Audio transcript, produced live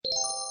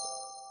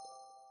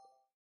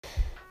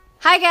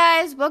Hi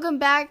guys, welcome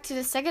back to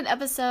the second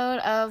episode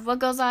of What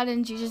Goes On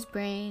in Juju's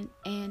Brain.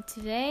 And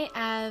today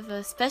I have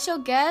a special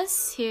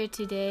guest here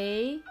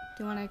today. Do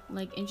you want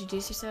to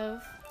introduce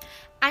yourself?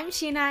 I'm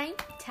Sheny,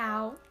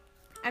 Thao.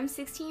 I'm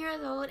 16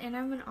 years old and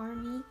I'm in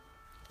army.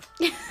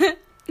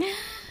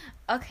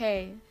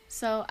 Okay,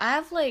 so I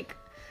have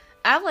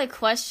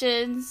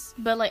questions,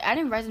 but I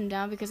didn't write them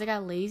down because I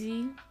got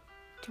lazy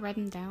to write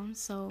them down.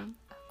 So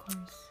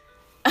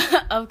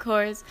of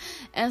course,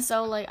 and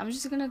so I'm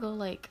just gonna go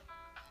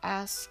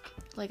ask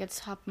at the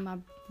top of my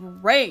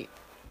brain.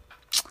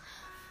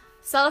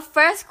 So the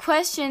first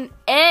question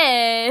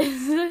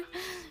is,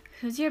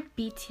 who's your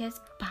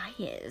BTS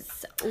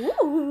bias?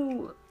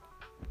 Ooh.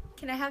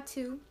 Can I have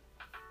two?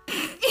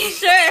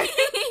 Sure.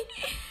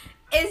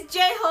 It's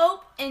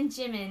J-Hope and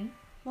Jimin.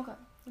 Mocha,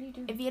 what are you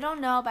doing? If you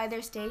don't know by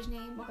their stage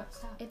name, Mocha,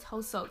 stop. it's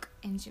Hoseok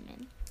and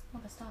Jimin.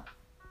 Mocha, stop.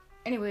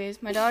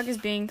 Anyways, my dog is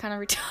being kind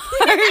of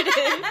retarded.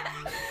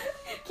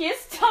 Can you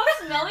stop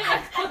smelling my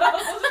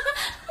clothes?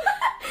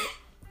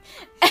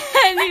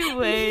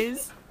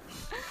 Anyways,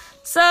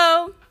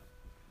 so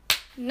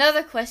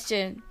another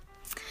question.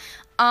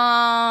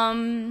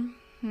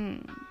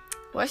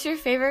 What's your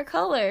favorite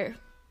color?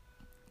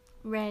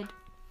 Red.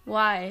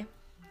 Why?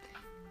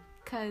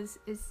 Cause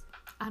it's,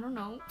 I don't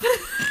know.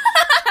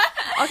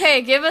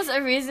 Okay, give us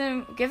a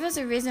reason. Give us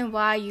a reason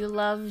why you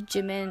love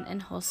Jimin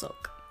and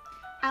Hoseok.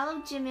 I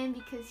love Jimin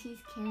because he's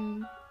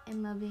caring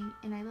and loving,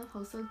 and I love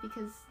Hoseok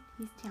because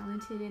he's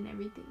talented and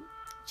everything.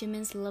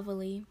 Jimin's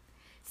lovely.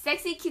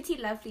 Sexy, cutie,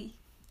 lovely.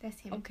 That's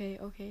him. Okay.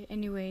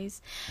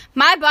 Anyways,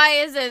 my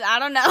bias is, I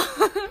don't know.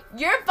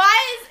 Your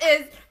bias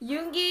is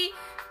Yoongi.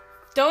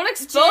 Don't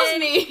expose Jin,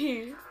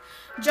 me.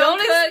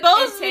 Don't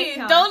expose me.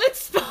 Don't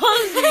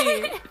expose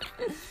me.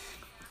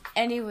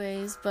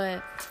 Anyways,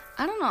 but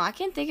I don't know. I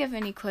can't think of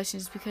any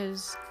questions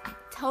because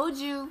Told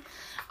you.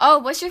 Oh,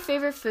 what's your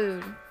favorite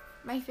food?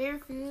 My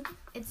favorite food,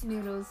 it's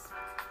noodles.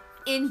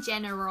 In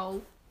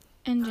general.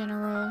 In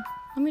general.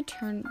 Let me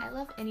turn I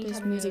love any this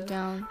type of music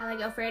noodles. down. I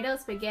like Alfredo,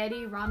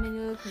 spaghetti, ramen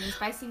noodles, and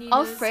spicy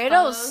noodles.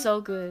 Alfredo's pho.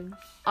 so good.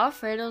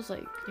 Alfredo's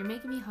You're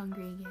making me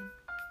hungry again.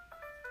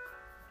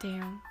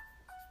 damn.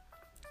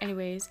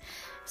 Anyways,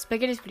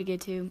 spaghetti's pretty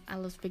good too. I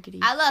love spaghetti.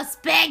 I love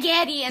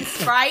spaghetti and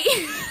Sprite.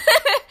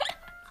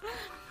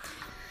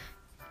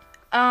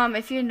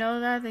 If you know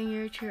that, then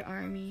you're a true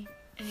army.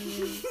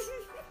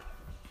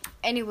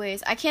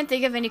 Anyways, I can't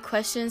think of any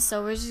questions,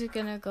 so we're just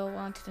gonna go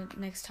on to the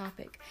next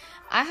topic.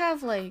 I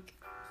have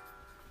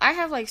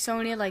so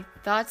many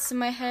thoughts in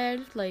my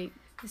head.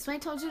 That's why I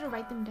told you to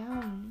write them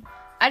down.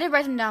 I did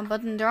write them down,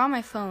 but then they're on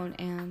my phone,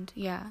 and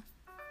yeah,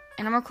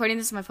 and I'm recording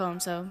this on my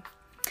phone. So,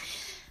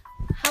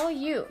 how are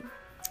you?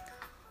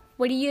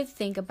 What do you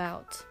think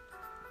about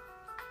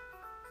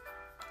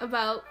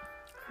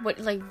what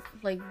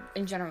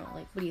in general?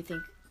 What do you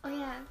think? Oh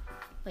yeah.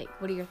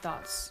 What are your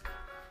thoughts?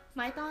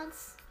 My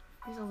thoughts?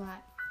 There's a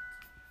lot.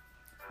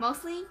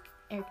 Mostly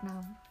Eric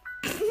Nam.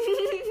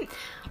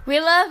 We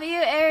love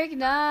you, Eric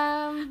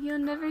Nam. You'll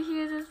never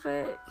hear this,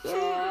 but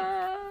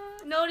yeah.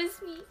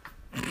 Notice me.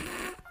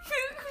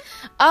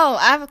 Oh,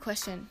 I have a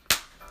question.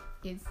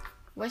 Yes.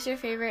 What's your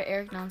favorite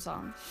Eric Nam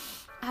song?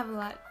 I have a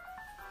lot.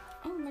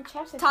 Oh, my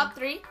chapstick. Top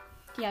 3.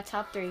 Yeah,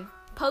 top 3.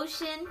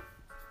 Potion.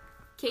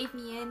 Cave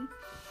Me In.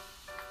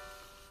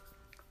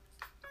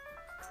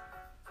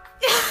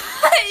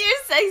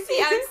 You're sexy.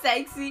 I'm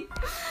sexy.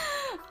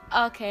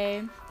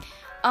 Okay.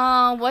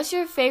 What's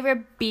your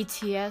favorite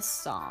BTS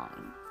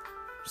song?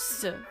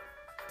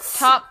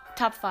 Top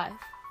 5.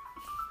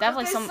 They have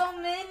There's so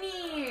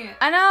many.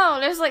 I know.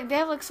 There's they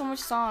have so much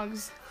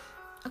songs.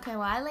 Okay,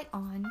 well I like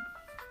On.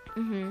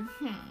 Mhm.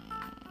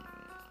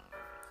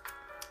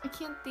 I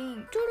can't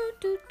think.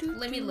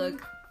 Let me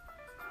look.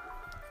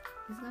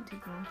 It's gonna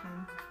take a long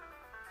time.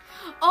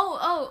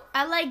 Oh,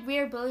 I like We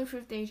Are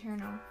Bulletproof the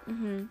Eternal.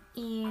 Mhm.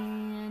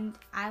 And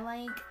I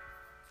like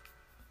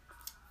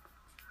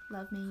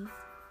Love Maze.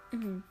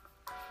 Mhm.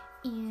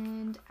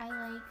 And I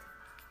like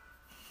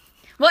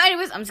Well,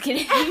 anyways, I'm just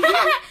kidding.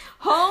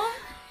 Home,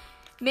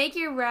 Make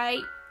It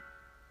Right.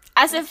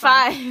 I said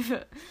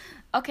 5.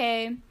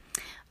 Okay.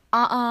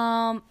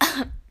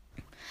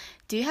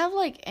 Do you have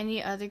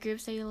any other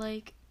groups that you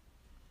like?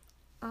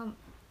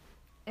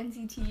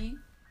 NCT.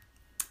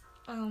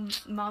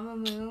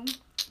 Mamamoo.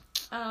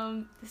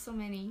 There's so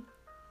many.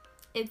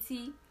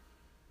 ITZY.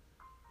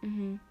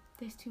 Mhm.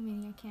 There's too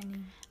many I can't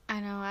name. I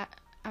know.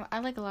 I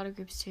like a lot of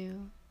groups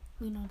too.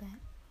 We know that.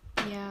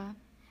 Yeah.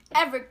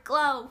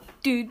 Everglow.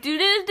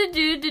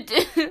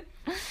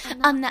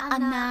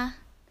 Anna.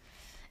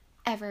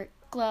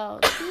 Everglow.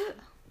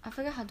 I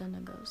forgot how Donna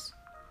goes.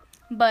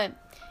 But,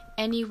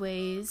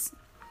 anyways,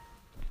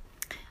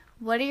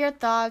 what are your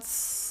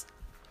thoughts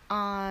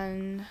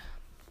on...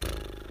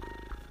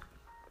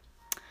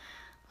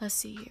 Let's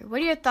see here.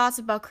 What are your thoughts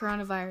about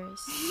coronavirus?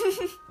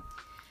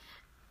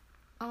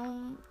 I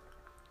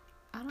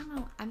don't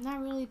know. I'm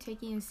not really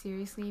taking it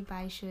seriously, but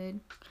I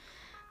should.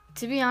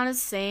 To be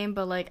honest, same,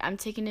 but, like, I'm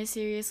taking it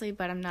seriously,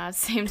 but I'm not at the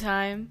same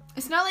time.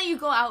 It's not like you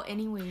go out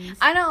anyways.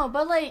 I know,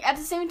 but, like, at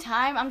the same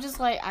time, I'm just,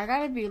 like, I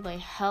gotta be, like,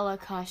 hella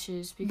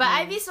cautious. Because... But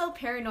I'd be so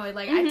paranoid.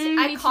 Like,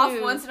 I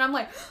cough once and I'm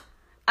like,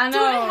 I know.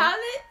 Do I have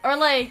it? Or,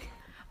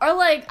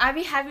 like,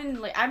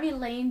 I be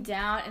laying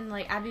down and,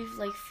 like, I be,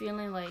 like,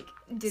 feeling, like,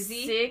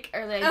 dizzy? Sick,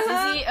 or, like,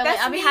 dizzy, or, like,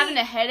 I be having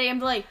a headache and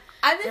be, like...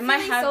 I've been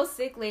feeling so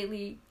sick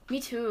lately.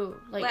 Me too.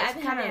 Like I've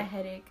been having a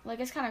headache. Like,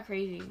 it's kind of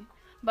crazy.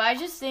 But I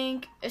just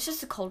think it's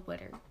just a cold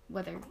weather.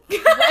 Weather.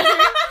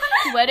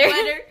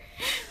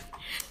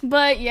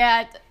 But,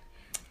 yeah,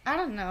 I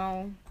don't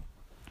know.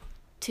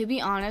 To be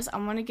honest, I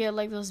want to get,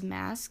 like, those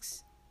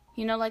masks.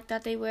 You know, like,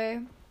 that they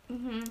wear.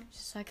 Mm-hmm.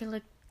 Just so I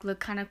can, look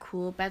kind of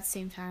cool. But at the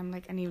same time,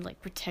 like, I need to,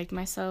 like, protect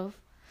myself.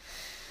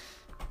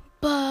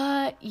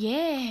 But,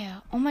 yeah.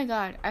 Oh, my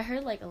God. I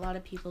heard, like, a lot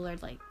of people are,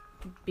 like,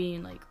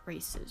 being, like,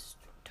 racist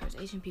towards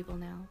Asian people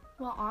now.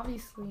 Well,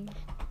 obviously.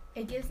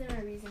 It gives them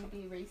a reason to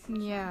be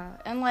racist. Yeah.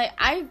 And, like,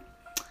 I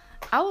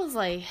was,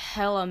 like,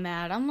 hella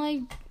mad. I'm,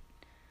 like,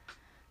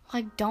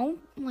 don't,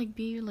 like,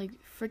 be, like,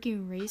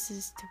 freaking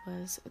racist to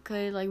us.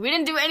 Okay? Like, we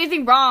didn't do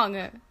anything wrong.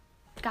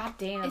 God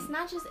damn. It's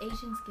not just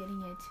Asians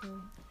getting it,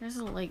 too.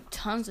 There's, like,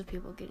 tons of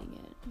people getting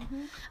it.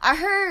 Mm-hmm. I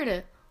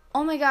heard...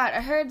 Oh my God,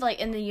 I heard,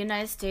 like, in the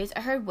United States, I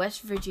heard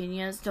West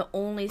Virginia is the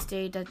only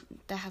state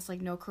that has,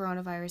 like, no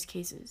coronavirus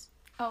cases.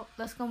 Oh,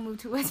 let's go move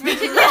to West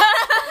Virginia.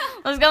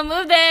 Let's go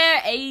move there.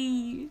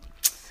 Ayy.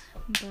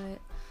 But,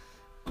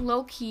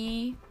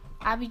 low-key,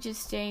 I be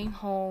just staying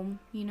home,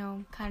 you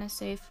know, kind of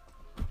safe.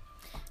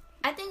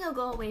 I think it'll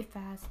go away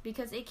fast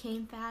because it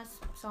came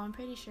fast, so I'm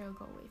pretty sure it'll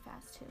go away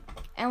fast, too.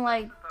 And,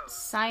 like,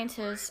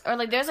 scientists, or,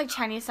 like, there's, like,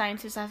 Chinese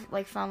scientists that have,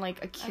 like, found,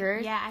 like, a cure.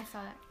 Yeah, I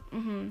saw that.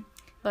 Mm-hmm.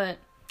 But...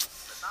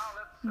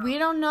 we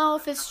don't know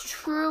if it's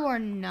true or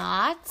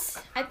not.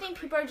 I think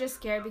people are just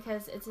scared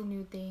because it's a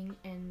new thing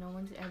and no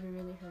one's ever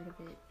really heard of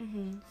it.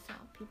 Mm-hmm. So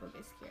people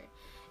get scared.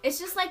 It's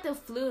just like the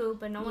flu,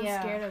 but no one's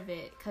scared of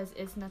it because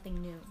it's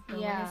nothing new. But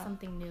when it's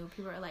something new,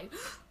 people are like...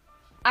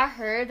 I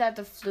heard that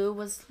the flu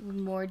was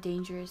more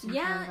dangerous than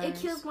coronavirus. It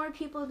kills more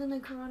people than the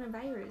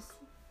coronavirus.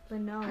 But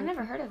no. I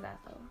never heard of that,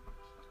 though.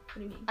 What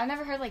do you mean? I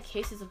never heard, like,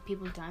 cases of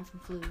people dying from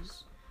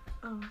flus.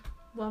 Oh.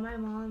 Well, my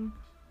mom...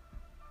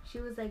 she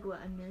was, like,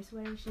 a nurse or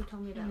whatever. She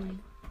told me that, like,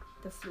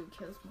 the flu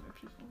kills more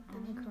people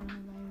than the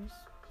coronavirus.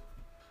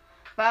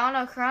 But I don't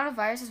know.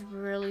 Coronavirus is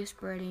really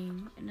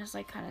spreading. And it's,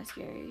 like, kind of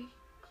scary.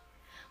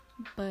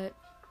 But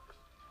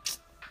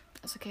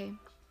that's okay.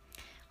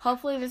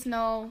 Hopefully there's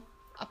no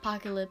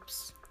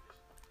apocalypse.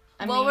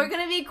 We're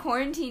going to be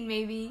quarantined,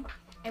 maybe.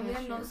 And we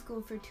have no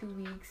school for 2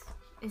 weeks.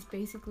 It's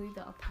basically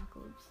the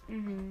apocalypse.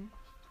 Mm-hmm.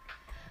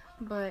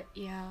 But,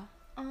 yeah.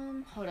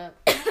 Hold up.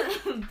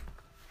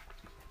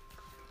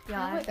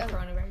 Yeah, I have the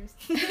coronavirus.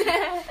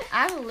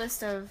 I have a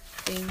list of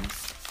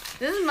things.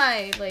 This is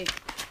my, like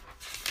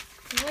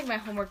my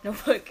homework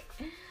notebook.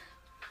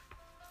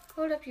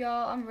 Hold up,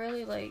 y'all. I'm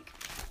really, like...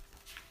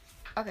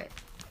 okay.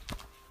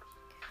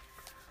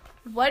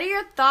 What are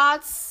your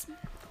thoughts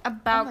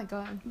about... oh, my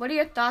God. What are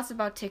your thoughts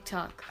about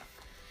TikTok?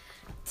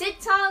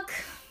 TikTok...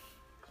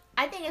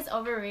 I think it's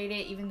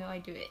overrated, even though I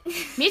do it.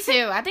 Me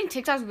too. I think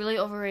TikTok's really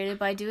overrated,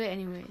 but I do it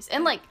anyways.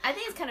 And, like... I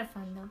think it's kind of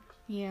fun, though.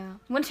 Yeah.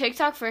 When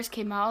TikTok first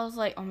came out, I was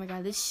like, oh my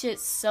God, this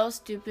shit's so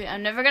stupid.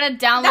 I'm never gonna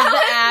download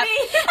the app.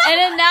 And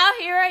then now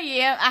here I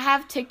am. I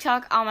have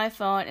TikTok on my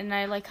phone, and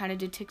I, like, kind of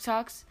do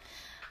TikToks.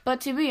 But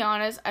to be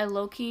honest, I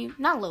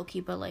not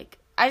low-key, but, like,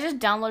 I just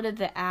downloaded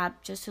the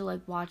app just to,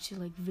 like, watch,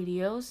 like,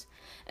 videos.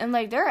 And,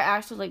 like, there are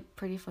actually, like,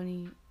 pretty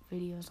funny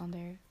videos on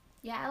there.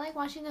 Yeah, I like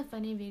watching the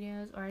funny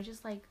videos, or I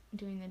just like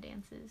doing the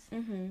dances.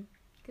 Mm-hmm.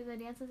 Because the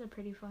dances are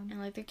pretty fun.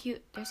 And, like, they're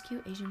cute. There's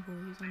cute Asian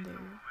boys on there.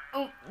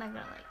 Oh, not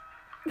gonna like.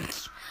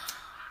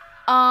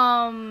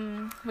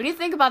 What do you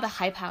think about the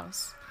Hype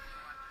House?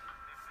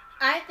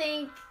 I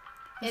think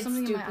it's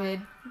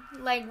stupid.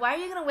 Like, why are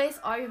you gonna waste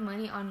all your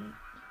money on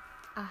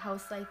a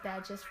house like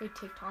that just for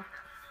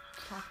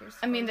TikTokers?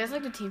 I mean, there's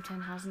like the Team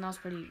 10 house, and that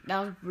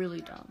was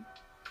really dumb.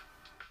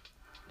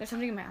 There's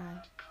something in my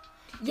eye.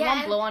 You want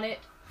to blow on it?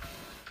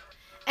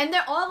 And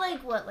they're all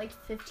like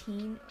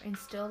 15 and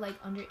still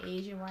like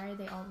underage, and why are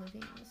they all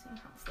living in the same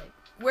house? Like,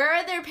 where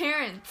are their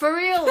parents? For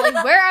real,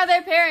 like, where are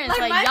their parents?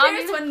 Like my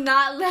parents would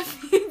not let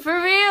me.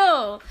 For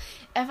real.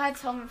 If I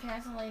told my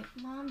parents, I'm like,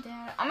 Mom,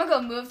 Dad, I'm gonna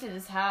go move to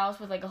this house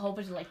with like a whole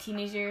bunch of like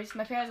teenagers,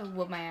 my parents would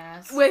whoop my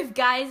ass. With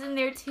guys in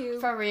there too.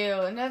 For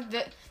real. And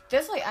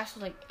there's like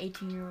actually like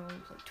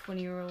 18-year-olds, like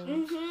 20-year-olds.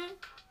 Mm-hmm.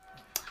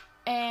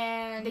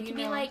 And they can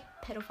be like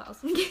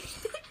pedophiles.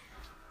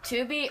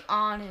 To be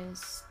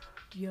honest,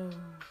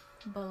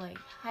 but like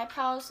Hype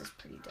House is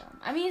pretty dumb.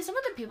 I mean, some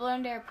of the people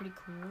in there are pretty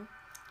cool.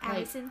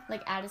 Addison,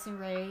 like Addison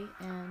Rae,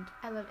 and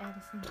I love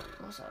Addison.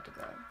 What's the other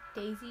girl?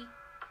 Daisy.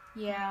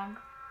 Yeah.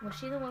 Was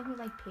she the one who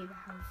like paid the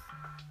house?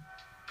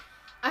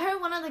 I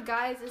heard one of the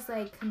guys is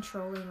like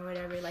controlling or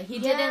whatever. Like he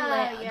didn't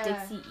let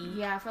Dixie eat.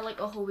 Yeah, for like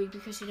a whole week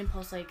because she didn't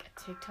post like a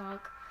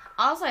TikTok.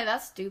 I was like,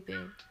 that's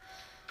stupid.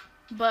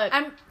 But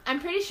I'm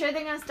pretty sure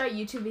they're gonna start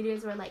YouTube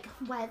videos where like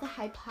why the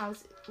hype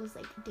house was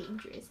like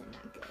dangerous and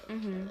not good.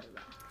 Mm-hmm. Blah, blah,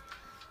 blah.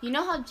 You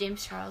know how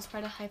James Charles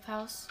part of Hype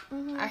House?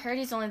 Mm-hmm. I heard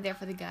he's only there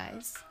for the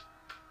guys.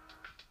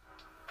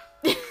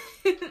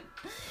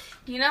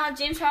 You know how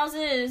James Charles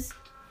is.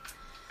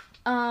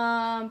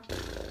 What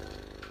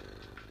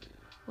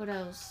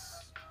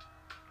else?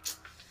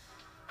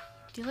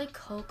 Do you like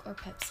Coke or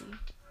Pepsi?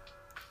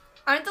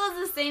 Aren't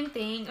those the same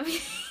thing?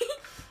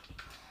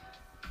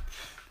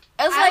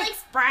 I like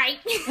Sprite.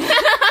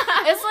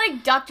 It's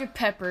like Dr.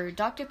 Pepper.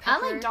 Dr.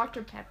 Pepper. I like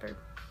Dr. Pepper.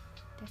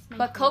 That's my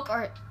But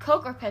favorite.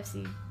 Coke or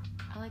Pepsi?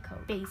 I like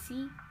Coke.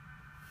 Basie.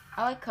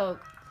 I like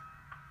Coke.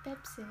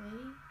 Pepsi.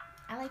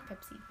 I like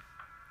Pepsi.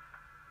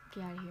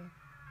 Get out of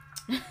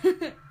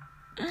here.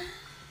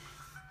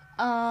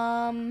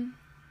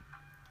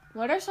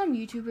 What are some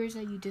YouTubers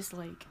that you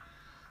dislike?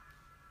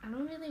 I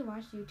don't really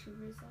watch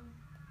YouTubers though.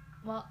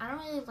 Well, I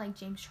don't really like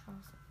James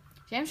Charles.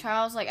 James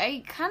Charles, like,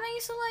 I kind of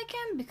used to like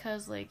him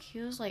because, like, he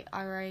was, like,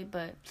 alright,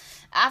 but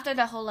after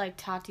that whole, like,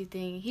 Tati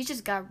thing, he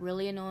just got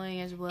really annoying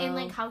as well. And,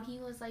 like, how he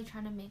was, like,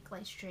 trying to make,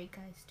 like, straight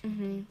guys, too.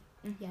 Mm-hmm.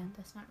 Yeah,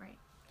 that's not right.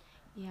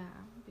 Yeah,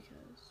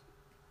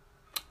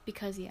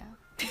 because, yeah.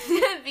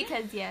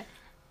 Because, yeah.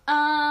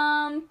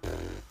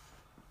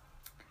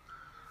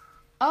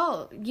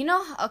 Oh, you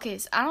know, okay,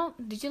 so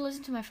did you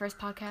listen to my first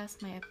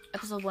podcast, my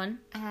episode 1?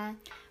 Uh-huh.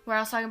 Where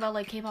I was talking about,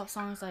 like, K-pop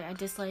songs, like, I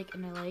dislike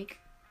and I like.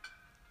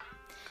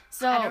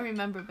 So, I don't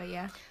remember, but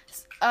yeah.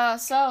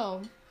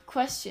 So,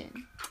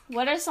 question.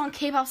 What are some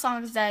K-pop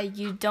songs that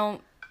you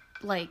don't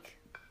like,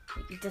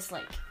 you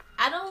dislike?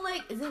 I don't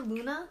like, is it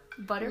Luna?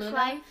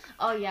 Butterfly? Luna?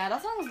 Oh, yeah,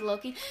 that song was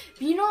low-key.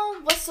 You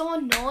know what's so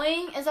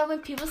annoying is that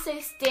when people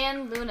say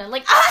Stan Luna,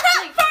 like,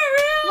 like for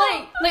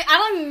real? Like, I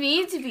don't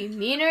mean to be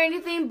mean or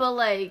anything, but,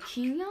 like,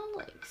 can you know,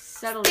 like,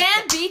 settle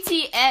Stan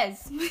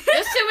BTS.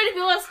 There's too many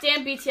people that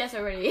Stan BTS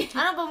already.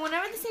 I know, but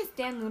whenever they say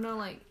Stan Luna,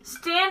 like,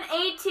 Stan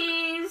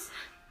 80s.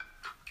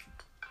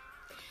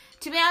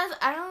 To be honest,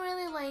 I don't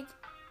really like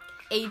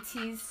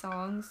 80s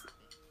songs.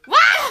 What?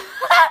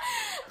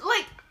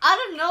 Like, I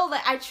don't know,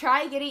 like, I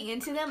try getting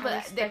into them, but I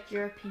respect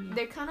your opinion.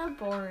 they're kind of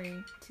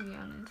boring, to be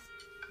honest.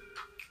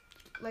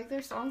 Like,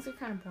 their songs are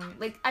kind of boring.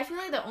 Like, I feel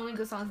like the only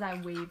good songs are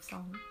that Wave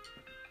song.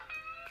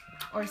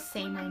 Or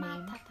Say My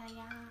Name.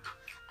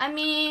 I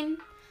mean,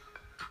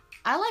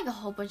 I like a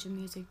whole bunch of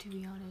music, to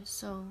be honest,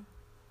 so.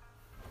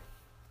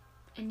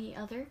 Any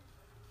other?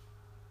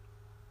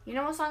 You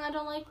know what song I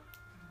don't like?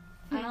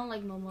 I don't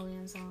like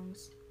Momoland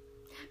songs.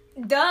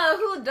 Duh,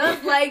 who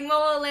does like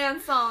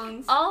Momoland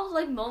songs? Oh,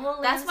 like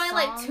Momoland That's why,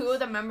 songs? like, 2 of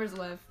the members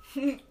left.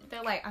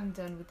 They're like, I'm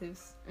done with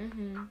this.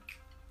 Mm-hmm.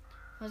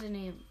 What's her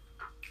name?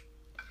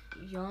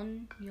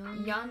 Yeonwoo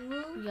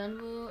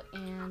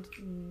and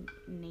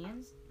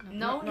Nance?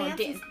 No,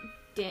 Nancy's...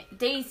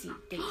 Daisy.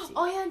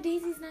 Oh, yeah,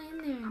 Daisy's not in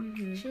there.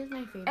 Mm-hmm. She was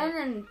my favorite. And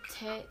then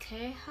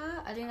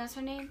Taeha, I think that's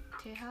her name.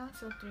 Taeha.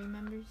 So 3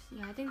 members.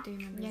 Yeah, I think 3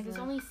 members. Yeah, there's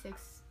only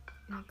 6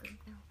 in the group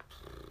now.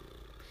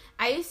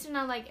 I used to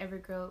not like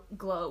Everglow.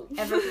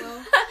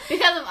 Everglow?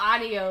 Because of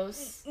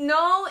Adios.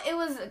 No, it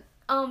was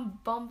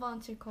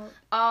Bonbons called.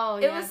 Oh,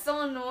 yeah. It was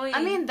so annoying.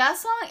 I mean, that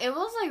song, it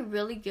was, like,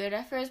 really good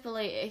at first, but,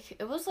 like,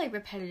 it was, like,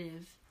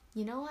 repetitive.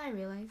 You know what I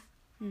realized?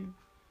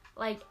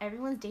 Like,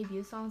 everyone's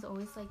debut song is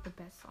always, like, the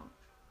best song.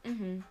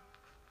 Mm-hmm.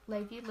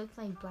 Like, if you look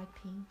like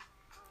Blackpink,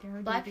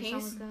 their debut Blackpink's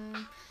song was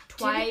good.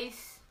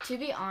 Twice. To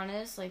be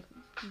honest, like,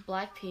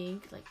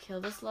 Blackpink, like,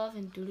 Kill This Love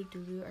and Doo Doo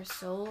Doo Doo are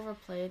so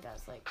overplayed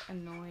that's, like,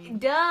 annoying. It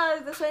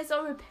does. That's why it's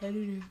so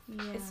repetitive.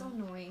 Yeah. It's so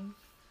annoying.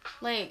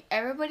 Like,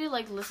 everybody,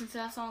 like, listens to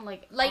that song,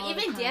 like,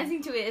 even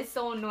dancing to it is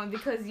so annoying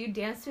because you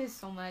dance to it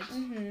so much.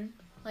 Mm-hmm.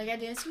 Like, I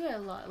dance to it a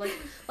lot.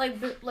 Like,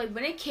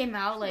 when it came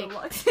out, like...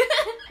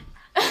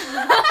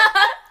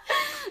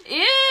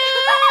 Ew!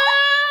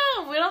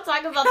 We don't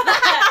talk about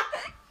that.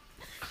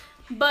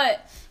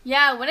 But,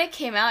 yeah, when it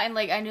came out and,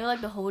 like, I knew,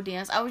 like, the whole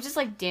dance, I would just,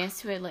 like,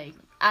 dance to it, like,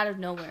 out of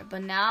nowhere.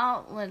 But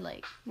now, when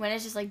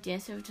it's just, like,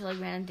 dancing to, like,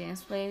 random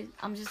dance plays,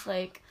 I'm just,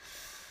 like...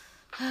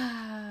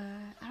 I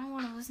don't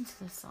want to listen to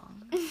this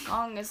song. This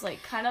song is,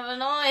 like, kind of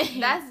annoying.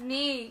 That's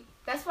me.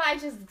 That's why I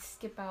just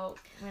skip out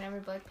whenever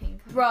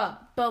Blackpink comes. Bruh,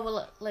 but,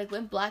 like,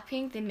 when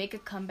Blackpink, they make a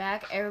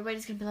comeback,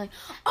 everybody's gonna be like,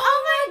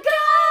 oh my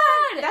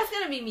god! That's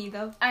gonna be me,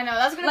 though. I know,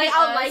 that's gonna be like,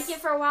 I'll us. like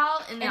it for a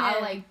while, and then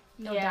I'll, like,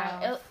 it'll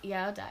die off.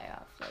 It'll die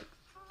off. Like,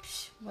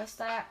 what's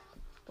that?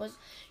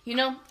 You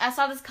know, I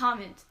saw this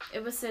comment.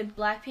 It was said,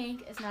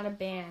 Blackpink is not a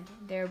band,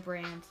 they're a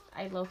brand.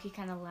 I low-key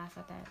kind of laugh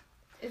at that.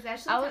 It's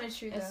actually kind of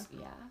true, though.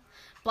 Yeah.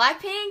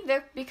 Blackpink,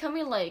 they're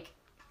becoming, like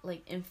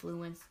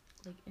influencers.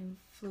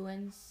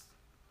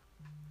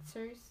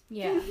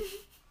 Yeah.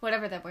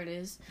 Whatever that word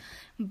is.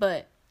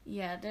 But,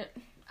 yeah, I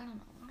don't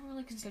know. I don't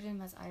really consider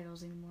them as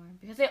idols anymore.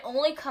 Because they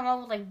only come out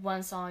with, like,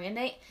 one song. And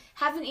they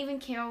haven't even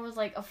came out with,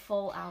 like, a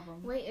full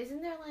album. Wait,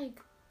 isn't there, like,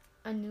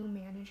 a new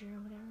manager or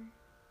whatever?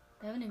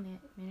 They have a new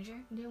manager?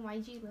 Then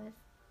YG left.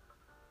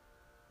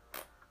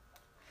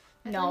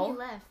 No. He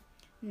left.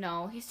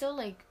 No, he's still,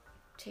 like,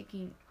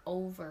 taking...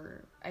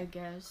 over, I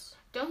guess.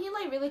 Don't he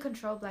like really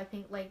control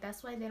Blackpink? Like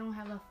that's why they don't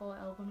have a full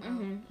album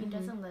out. He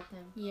doesn't let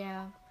them.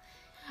 Yeah.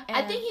 And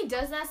I think he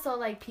does that so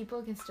like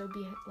people can still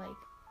be like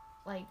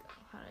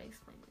how do I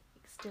explain it?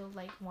 Still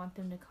like want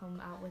them to come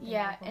out with an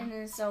album. And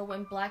then so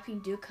when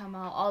Blackpink do come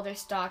out, all their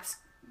stocks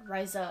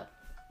rise up.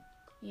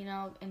 You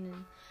know, and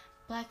then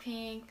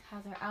Blackpink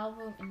have their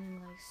album, and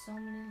then like so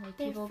many like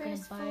people can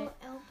buy it.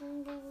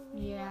 Album.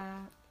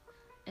 Yeah.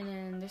 And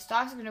then their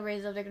stocks are gonna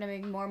raise up. They're gonna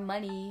make more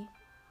money.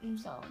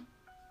 So,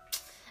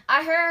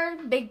 I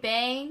heard Big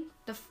Bang,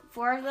 the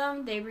 4 of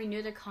them, they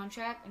renewed their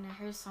contract, and I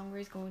heard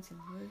Sungri's going to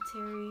the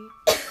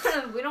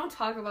military. We don't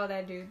talk about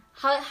that, dude.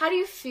 How do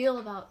you feel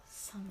about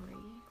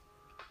Sungri?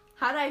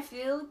 How do I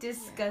feel?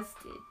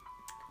 Disgusted.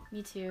 Yeah.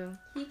 Me too.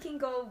 He can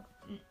go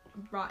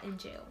rot in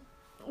jail.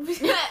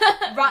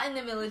 Rot in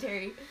the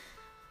military.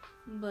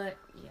 But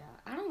yeah,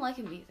 I don't like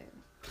him either.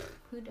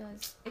 Who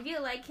does? If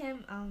you like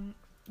him,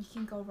 you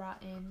can go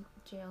rot in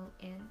jail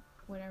and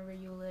wherever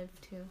you live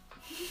too.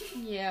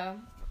 Yeah.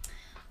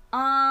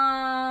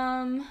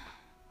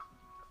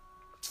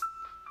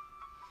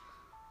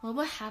 What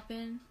would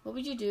happen? What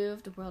would you do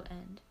if the world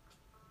ended?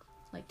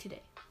 Like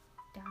today?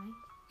 Die.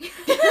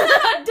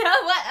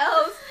 What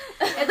else?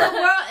 If the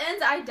world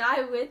ends, I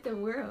die with the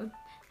world.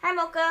 Hi,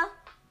 Mocha.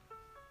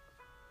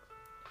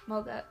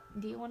 Mocha,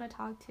 do you want to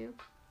talk too?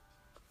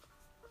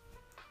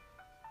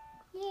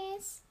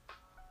 Yes.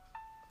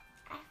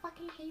 I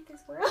fucking hate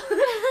this world.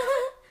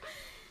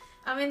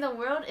 I mean, the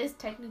world is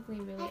technically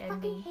really ending. I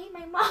fucking hate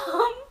my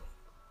mom.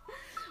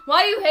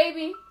 Why you hate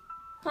me?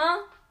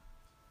 Huh?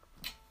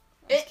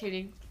 Just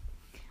kidding.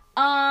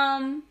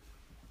 How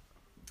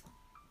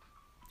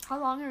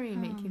long are we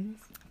making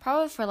this?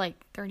 Probably for like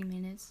 30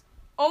 minutes.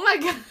 Oh my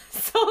god,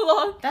 so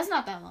long. That's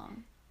not that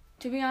long.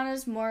 To be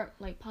honest, more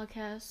like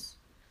podcasts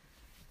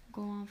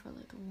go on for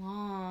like a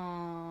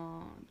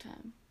long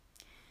time.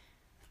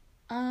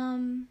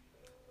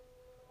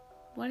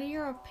 What are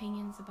your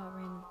opinions about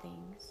random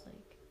things?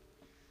 Like,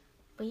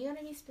 but you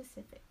gotta be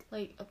specific.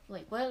 Like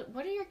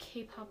what are your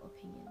K-pop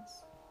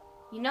opinions?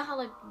 You know how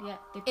like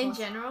they post, in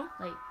general,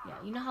 like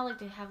you know how like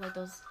they have like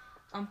those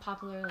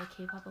unpopular like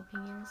K-pop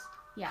opinions.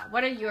 Yeah,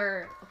 what are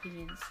your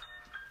opinions?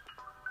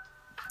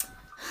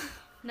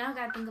 Now I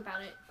gotta think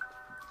about it.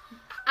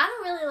 I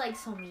don't really like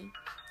Somi.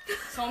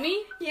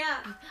 Somi? Yeah.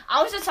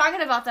 I was just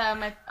talking about that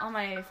on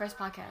my first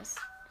podcast.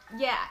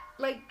 Yeah,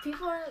 like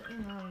people are. I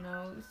don't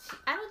know.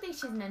 I don't think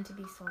she's meant to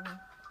be solo.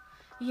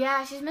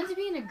 Yeah, she's meant to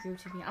be in a group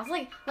to be. I was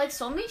like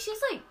Somi,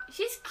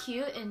 she's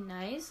cute and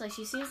nice. Like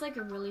she seems like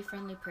a really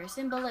friendly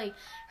person, but like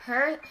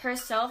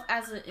herself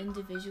as an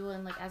individual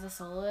and like as a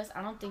soloist,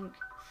 I don't think.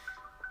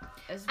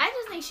 I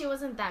just think she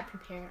wasn't that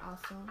prepared.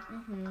 Also,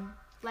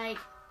 like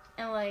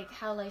and like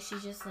how like she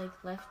just like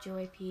left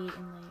JYP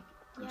and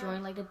like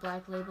joined like the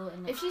Black Label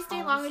and like, if she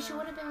stayed longer, she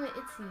would have been with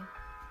ITZY.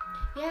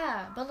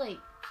 Yeah, but like,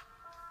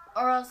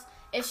 or else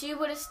if she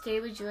would have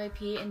stayed with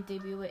JYP and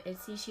debuted with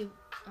ITZY, she.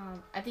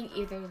 I think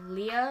either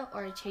Leah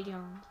or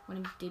Chaeyoung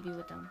wouldn't debut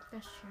with them.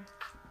 That's true.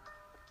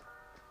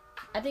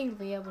 I think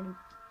Leah wouldn't,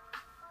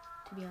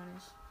 to be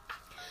honest.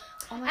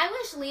 I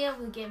wish Leah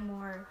would get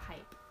more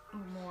hype.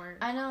 More.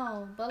 I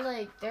know, but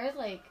like, there's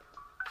like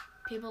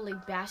people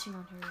like bashing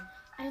on her.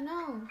 I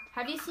know.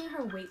 Have you seen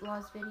her weight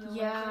loss video?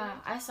 Yeah,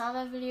 I saw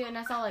that video and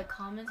I saw like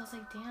comments. I was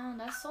like, damn,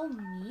 that's so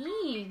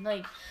mean.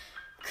 Like,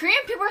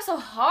 Korean people are so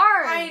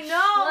hard. I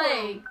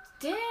know. Like,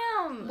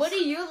 damn. What do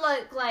you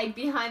look like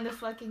behind the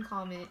fucking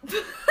comment?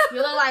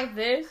 You look like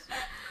this.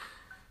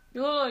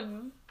 You look like...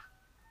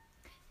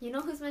 You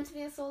know who's meant to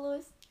be a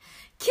soloist?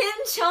 Kim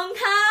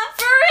Chung-ha.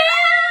 For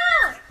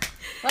real!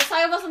 Let's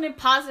talk about something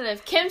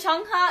positive. Kim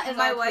Chung-ha is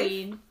my our wife.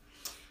 queen.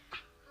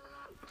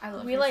 I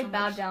love we her like so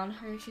bow much. down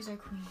her. She's our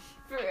queen.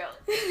 For real.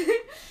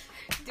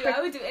 Dude,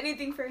 I would do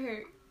anything for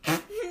her.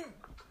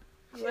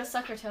 You would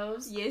suck her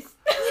toes? Yes.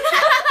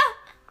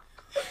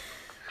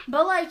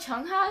 But like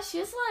Chung-ha,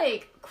 she's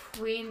like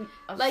queen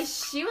of... Like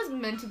she was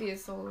meant to be a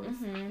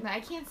soloist. Mhm. But I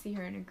can't see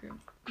her in a group.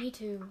 Me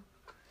too.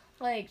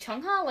 Like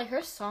Chung-ha, like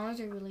her songs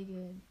are really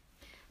good.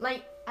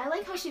 Like I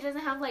like how she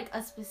doesn't have like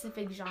a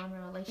specific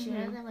genre. Like she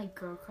doesn't have like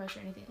girl crush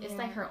or anything. It's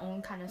like her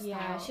own kind of style.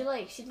 Yeah, she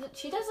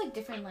does like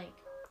different like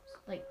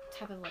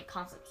type of like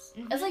concepts.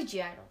 It's like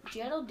G-idol.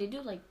 G-idol, they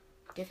do like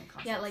different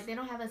concepts. Yeah, like they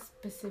don't have a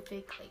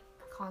specific like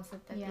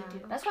concept that they do.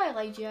 That's why I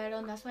like G-idol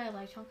and that's why I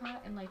like Chung-ha.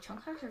 And like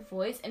Chung-ha, her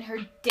voice and her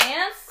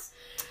dance.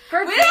 We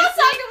don't talk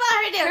about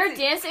her dancing. Her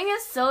dancing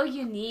is so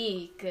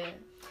unique.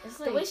 It's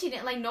like the way she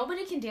dance, like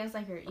nobody can dance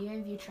like her,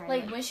 even if you try.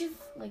 Like when she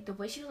like the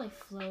way she like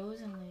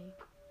flows and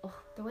like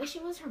the way she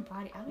moves her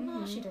body. I don't know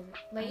how she does it.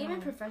 Like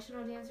even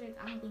professional dancers,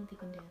 I don't think they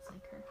can dance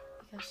like her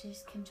because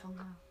she's Kim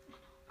Chung-ha.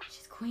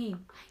 She's queen.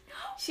 I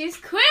know. She's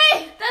queen.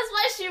 That's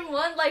why she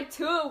won like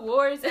 2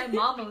 awards at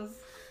Mama's.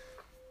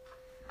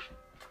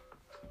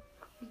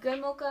 You good,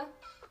 Mocha?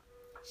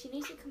 She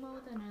needs to come out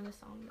with another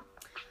song.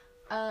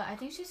 I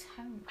think she's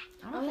having.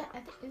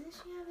 Isn't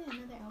she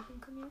having another album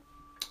coming out?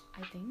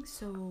 I think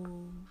so.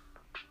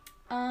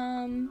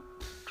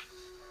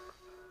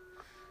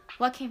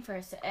 What came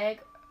first, the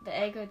egg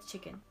or the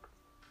chicken?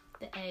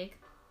 The egg.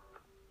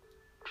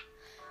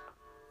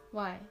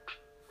 Why?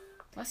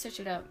 Let's search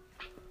it up.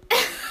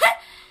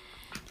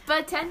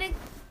 But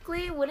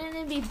technically, wouldn't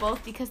it be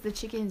both because the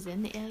chicken's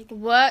in the egg?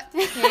 What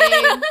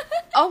came...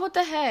 Oh, what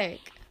the heck?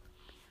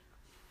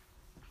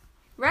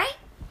 Right?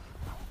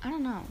 I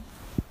don't know.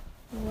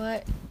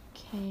 What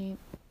came...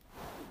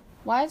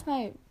 Why is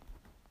my...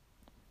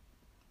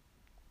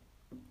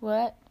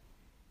 What?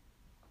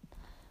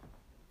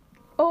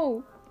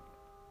 Oh.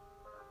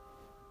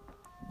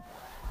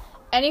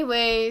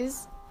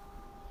 Anyways,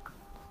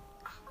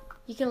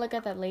 you can look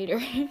at that later.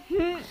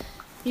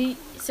 You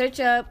search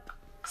up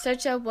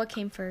what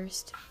came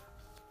first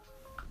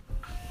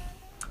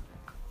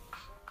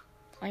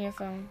on your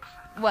phone.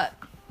 What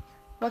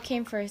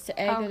came first, the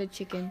egg or the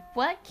chicken?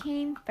 What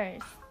came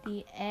first,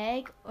 the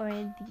egg or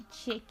the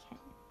chicken?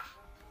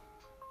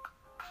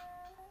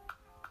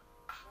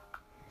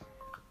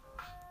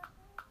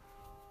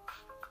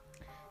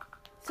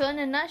 So in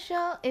a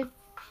nutshell,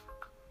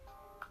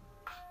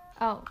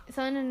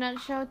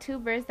 two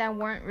birds that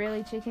weren't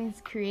really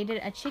chickens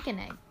created a chicken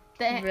egg.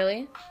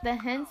 Really?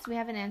 Hence, we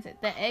have an answer.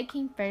 The egg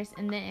came first,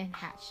 and then it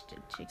hatched a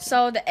chicken.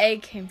 So the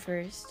egg came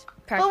first.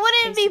 But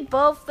wouldn't it be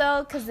both,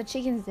 though? Because the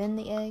chicken's in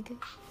the egg.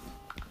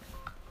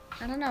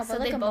 I don't know, So but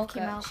they look at both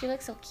came Mocha. out. She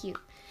looks so cute.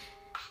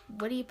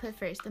 What do you put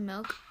first, the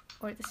milk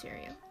or the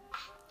cereal?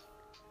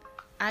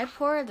 I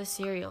pour the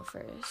cereal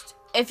first.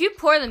 If you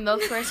pour the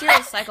milk first, you're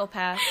a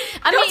psychopath.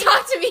 Don't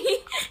talk to me.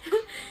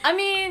 I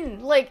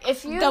mean, like,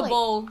 if you... The like,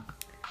 bowl.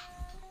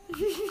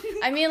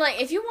 I mean,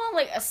 like, if you want,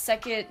 like, a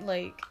second,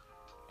 like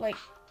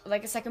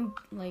a second,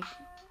 like,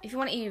 if you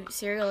want to eat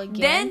cereal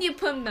again... Then you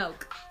put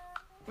milk,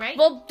 right?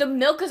 Well, the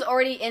milk is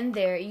already in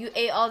there. You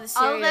ate all the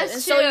cereal. that's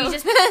and true. so you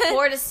just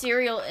pour the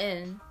cereal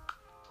in.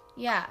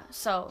 Yeah,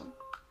 so...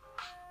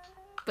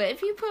 But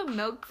if you put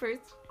milk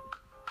first...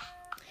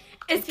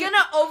 It's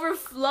gonna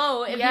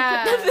overflow if you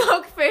put the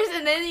milk first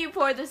and then you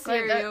pour the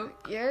cereal.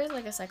 Like you're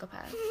like a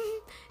psychopath.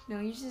 No,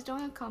 you just don't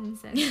have common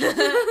sense.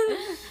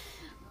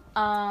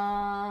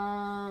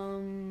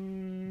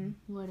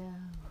 What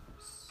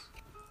else?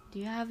 Do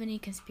you have any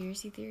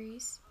conspiracy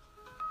theories?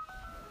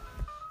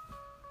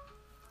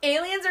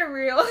 Aliens are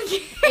real.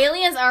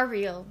 Aliens are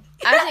real.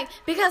 I think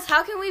because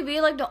how can we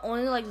be like the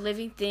only like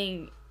living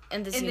thing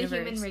in this universe?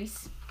 In the human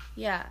race.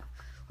 Yeah,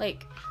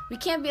 like we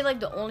can't be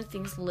like the only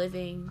things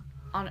living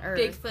on Earth.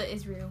 Bigfoot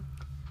is real.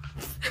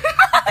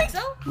 So?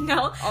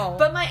 No. Oh.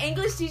 But my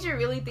English teacher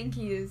really think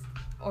he is.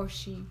 Or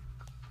she.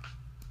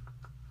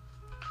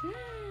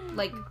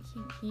 Like,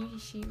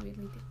 she really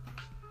did that.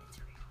 It's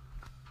real.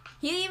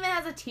 He even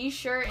has a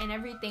t-shirt and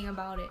everything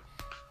about it.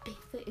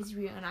 Bigfoot is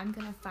real and I'm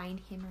gonna find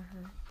him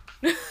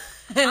or her.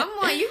 I'm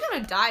like, you're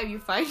gonna die if you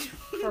find him.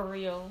 For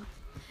real.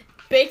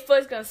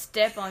 Bigfoot's gonna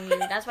step on you.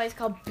 That's why it's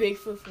called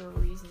Bigfoot for a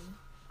reason.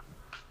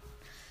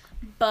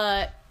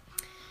 But...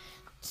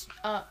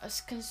 a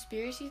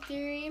conspiracy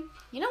theory.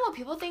 You know what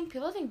people think?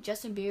 People think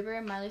Justin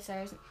Bieber, Miley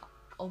Cyrus, and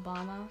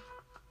Obama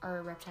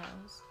are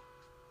reptiles.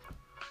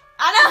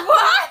 I know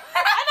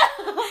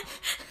what.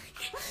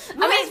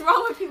 What is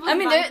wrong with people? I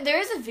mean, there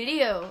is a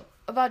video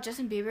about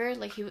Justin Bieber.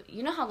 Like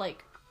you know how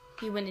like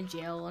he went to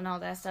jail and all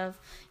that stuff.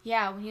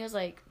 Yeah, when he was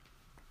like,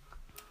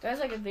 there's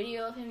like a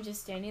video of him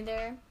just standing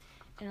there,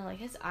 and like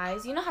his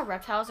eyes. You know how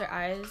reptiles, their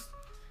eyes,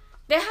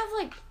 they have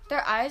like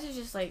their eyes are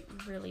just like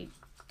really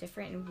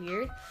different and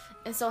weird,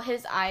 and so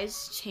his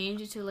eyes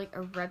change into like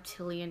a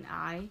reptilian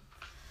eye,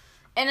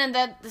 and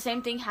then the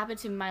same thing happened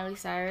to Miley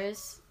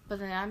Cyrus, but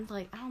then I'm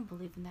like, I don't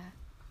believe in that.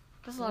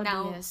 That's a lot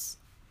of BS.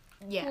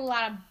 Yeah, a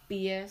lot of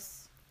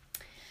BS.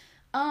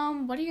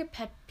 What are your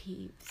pet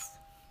peeves?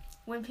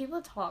 When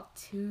people talk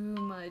too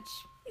much.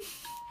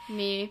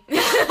 Me.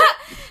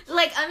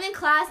 Like, I'm in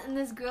class and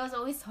this girl's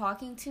always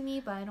talking to me,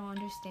 but I don't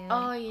understand.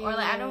 Oh, yeah. Or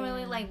like I don't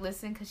really like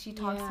listen because she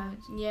talks too much.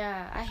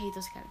 Yeah, I hate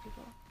those kind of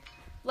people.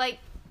 Like,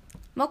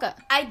 Mocha.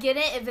 I get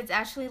it if it's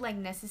actually like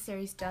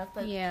necessary stuff,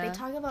 but yeah. they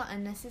talk about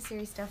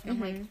unnecessary stuff and I'm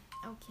like,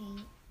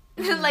 okay.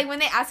 Mm-hmm. Like when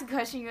they ask a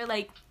question, you're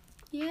like,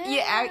 Yeah. you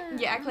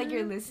act like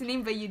you're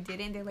listening, but you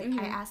didn't. They're like,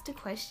 I asked a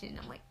question.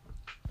 I'm like,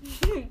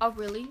 oh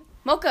really?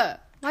 Mocha,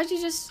 why'd you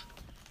just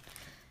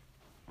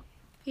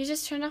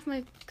turned off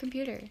my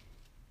computer?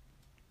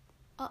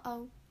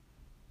 Uh-oh.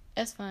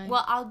 That's fine.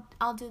 Well,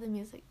 I'll do the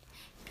music.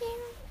 Pew,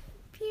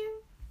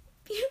 pew,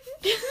 pew,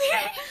 pew.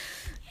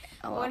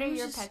 What are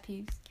your pet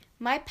peeves?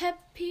 My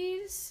pet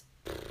peeves?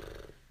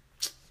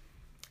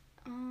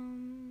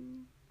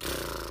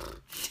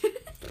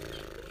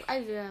 I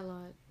do that a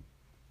lot.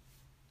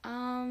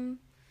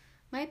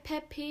 My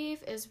pet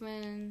peeve is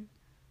when,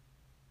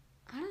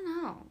 I don't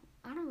know.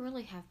 I don't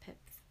really have pet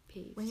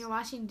peeves. When you're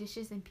washing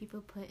dishes and people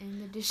put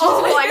in the dishes.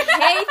 Oh, I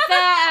hate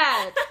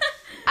that.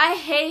 I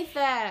hate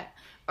that.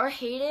 Or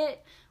hate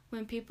it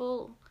when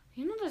people,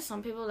 you know, there's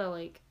some people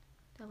that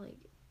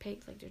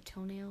pick like their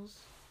toenails.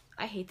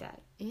 I hate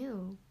that.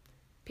 Ew.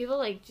 People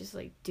like just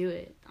like do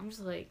it. I'm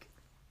just like,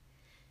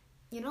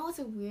 you know what's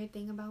a weird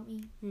thing about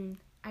me?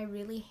 I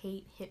really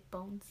hate hip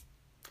bones.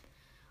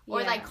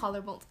 Or yeah. like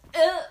collarbones.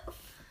 Ugh.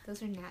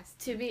 Those are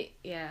nasty.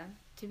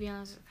 To be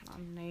honest, it's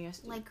kind of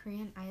nasty. Like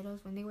Korean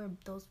idols when they wear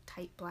those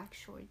tight black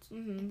shorts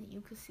and then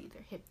you could see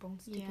their hip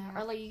bones sticking out.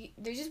 Or like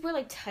they just wear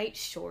like tight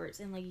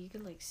shorts and like you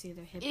could like see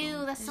their hip bones.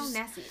 Ew, that's it's so just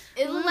nasty.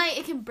 It look like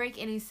it can break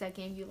any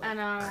second. You like. I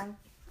know.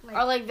 Like,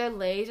 or like their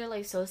legs are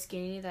like so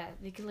skinny that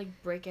they could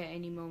like break at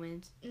any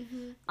moment.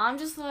 I'm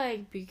just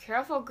like, be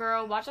careful,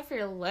 girl. Watch out for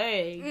your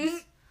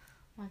legs.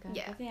 Oh my god,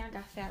 I think I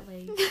got fat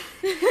legs.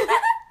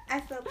 I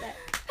felt that.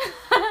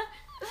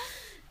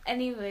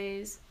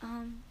 Anyways,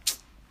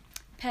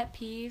 pet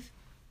peeve.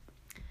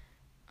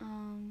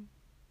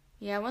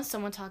 Yeah, when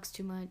someone talks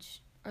too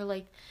much, or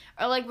like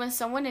when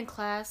someone in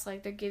class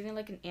like they're giving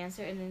like an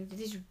answer and then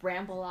they just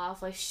ramble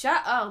off. Like,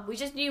 shut up! We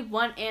just need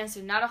one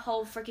answer, not a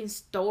whole freaking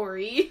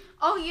story.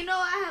 Oh, you know,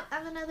 I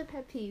have another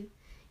pet peeve.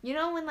 You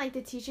know when like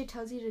the teacher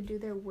tells you to do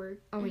their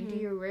work or do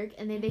your work,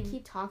 and then they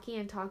keep talking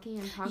and talking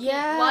and talking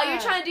while you're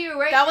trying to do your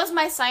work. That was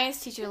my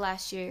science teacher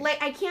last year.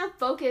 Like, I can't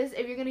focus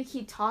if you're gonna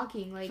keep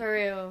talking. Like, for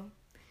real,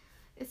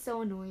 it's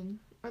so annoying.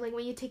 Or like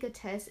when you take a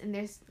test and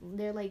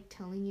they're like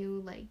telling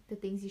you like the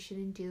things you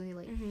shouldn't do. You're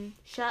like,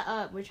 shut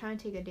up! We're trying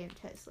to take a damn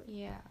test. Like,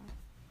 yeah.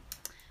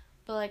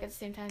 But like at the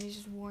same time, he's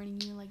just warning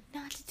you like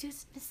not to do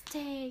this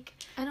mistake.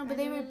 I know, but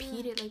they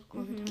repeat it like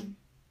all the time.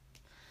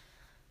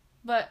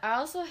 But I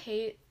also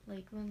hate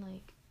like when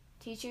like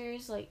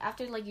teachers like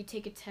after like you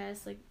take a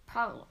test like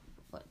probably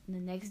the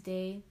next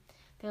day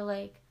they're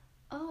like,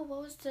 oh,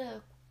 what was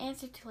the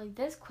answer to like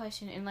this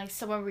question, and like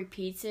someone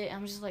repeats it.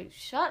 I'm just like,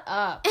 shut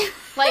up.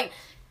 Like,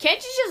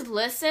 can't you just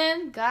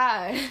listen?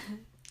 God.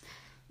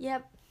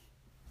 Yep.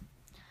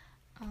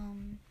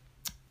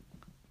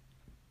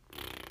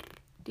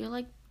 Do you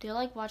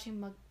like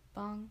watching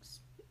mukbangs?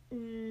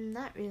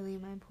 Not really,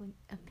 in my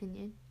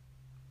opinion.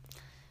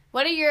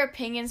 What are your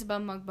opinions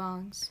about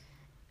mukbangs?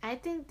 I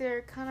think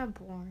they're kind of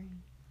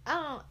boring. I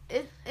don't know.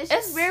 It's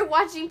just weird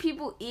watching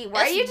people eat.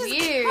 Why are you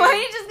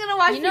just gonna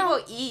watch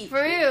people eat?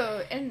 For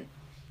real. And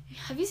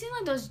have you seen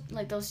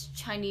like those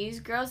Chinese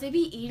girls? They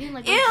be eating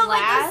like ew, glass.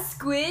 like the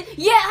squid.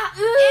 Yeah.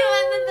 Ew,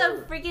 and then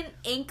the freaking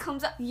ink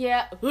comes up.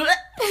 Yeah.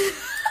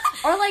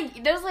 Or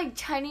like there's like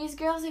Chinese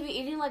girls. They be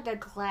eating like the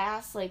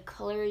glass like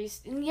colory.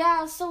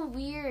 Yeah, it's so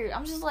weird.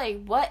 I'm just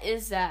like, what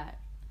is that?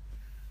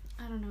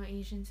 I don't know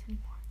Asians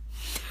anymore.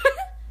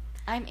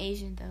 I'm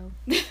Asian though.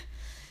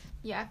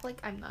 You act like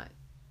I'm not.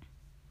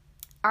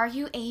 Are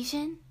you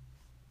Asian?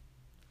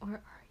 Or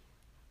are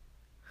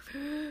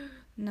you?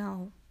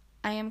 No.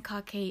 I am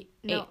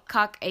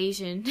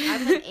Caucasian.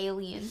 I'm an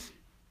alien.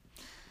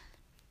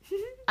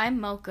 I'm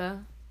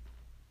Mocha.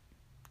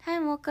 Hi,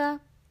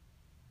 Mocha.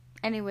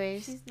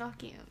 Anyways. She's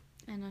knocking out.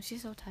 I know,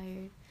 she's so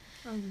tired.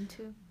 I'm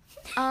too.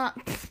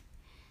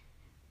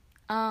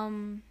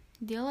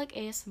 Do you like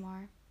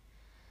ASMR?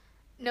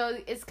 No,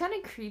 it's kind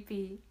of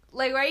creepy.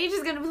 Like, why are you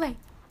just gonna be like,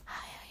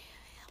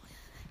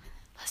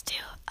 let's do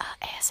a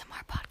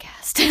ASMR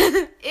podcast.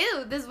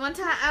 Ew, this one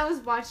time I was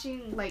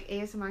watching, like,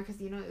 ASMR because,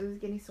 you know, it was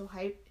getting so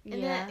hyped.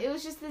 And then it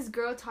was just this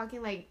girl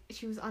talking like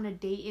she was on a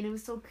date, and it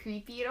was so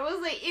creepy. And I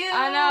was like, ew,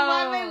 I know.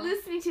 why am I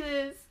listening to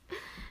this?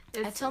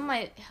 I told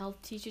my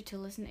health teacher to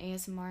listen to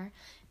ASMR,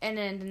 and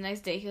then the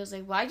next day he was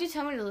like, why'd you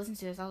tell me to listen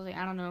to this? I was like,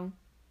 I don't know.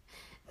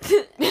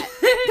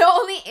 The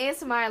only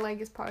ASMR I like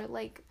is probably,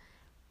 like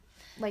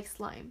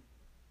slime.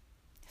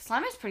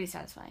 Slime is pretty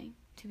satisfying,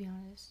 to be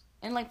honest.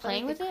 And, like,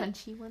 playing with the it.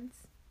 crunchy ones.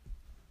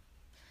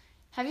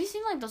 Have you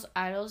seen, like, those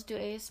idols do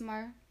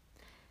ASMR?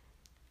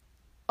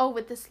 Oh,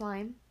 with the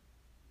slime?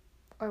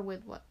 Or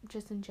with what?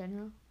 Just in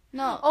general?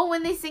 No. Oh,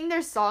 when they sing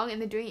their song and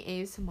they're doing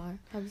ASMR.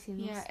 Have you seen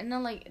those? Yeah, and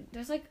then, like,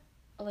 there's, like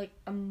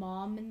a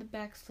mom in the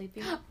back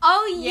sleeping.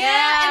 Oh,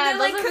 yeah! And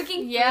they're, like,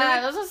 cooking food.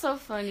 Yeah, those are so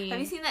funny. Have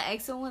you seen the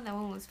EXO one? That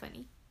one was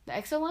funny. The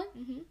EXO one?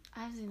 Mm-hmm. I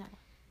haven't seen that one.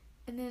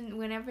 And then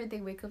whenever they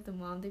wake up the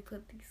mom, they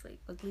put these, like,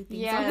 ugly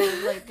things on them.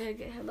 Yeah, like, they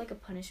have, like, a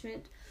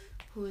punishment.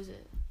 Who is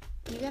it?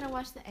 You gotta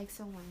watch the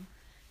EXO one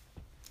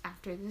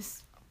after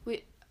this.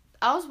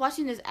 I was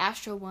watching this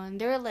Astro one.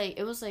 They were, like,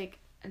 it was, like,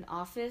 an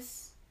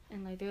office.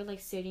 And, like, they were,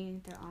 like, sitting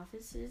in their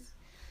offices.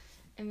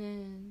 And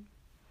then,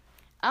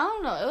 I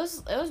don't know. It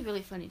was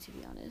really funny, to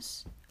be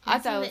honest. I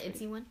thought it was the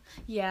Itzy one?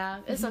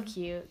 Yeah, it's so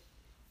cute.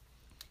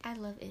 I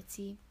love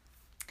Itzy.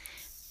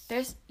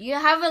 You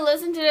haven't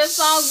listened to this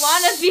song,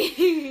 Wanna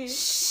Be.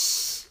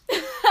 Shh.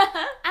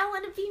 I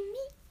wanna be me.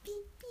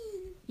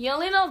 You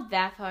only know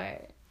that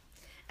part.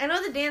 I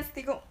know the dance.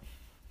 They go.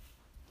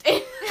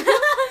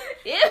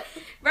 Yeah.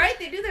 Right?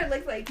 They do their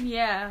legs like.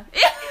 Yeah.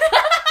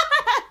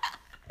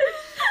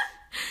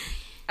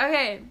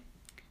 Okay.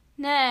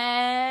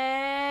 Next.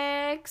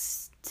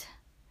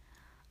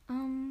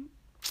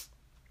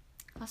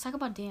 Let's talk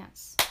about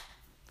dance.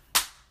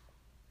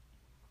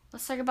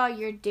 Let's talk about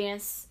your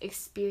dance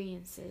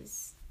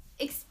experiences.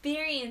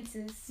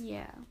 Experiences?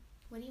 Yeah.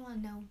 What do you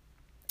want to know?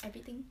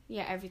 Everything?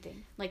 Yeah,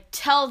 everything. Like,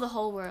 tell the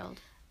whole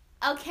world.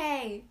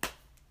 Okay.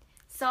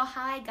 So,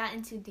 how I got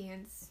into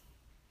dance.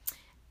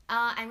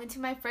 I went to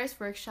my first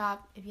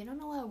workshop. If you don't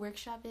know what a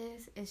workshop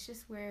is, it's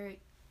just where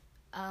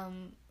a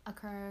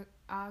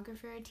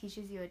choreographer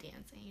teaches you a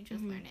dance and you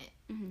just learn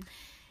it. Mm-hmm.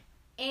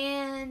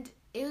 And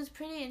it was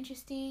pretty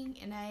interesting,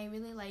 and I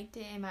really liked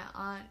it. And my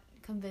aunt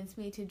convinced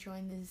me to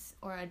join this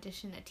or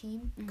audition a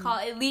team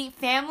called Elite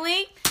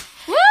Family.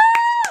 Woo!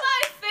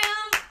 My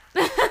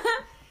fam!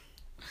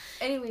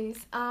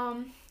 Anyways,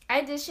 I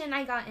auditioned,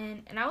 I got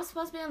in, and I was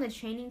supposed to be on the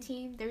training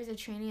team. There was a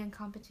training and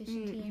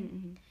competition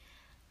team.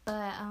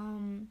 But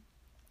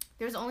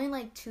there was only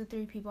like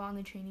 2-3 people on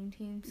the training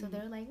team, so they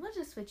were like, we'll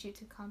just switch you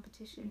to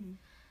competition.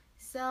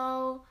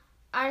 So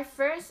our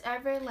first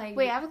ever like...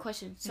 Wait, I have a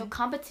question. So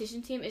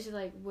competition team, is it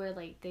like where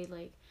like they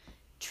like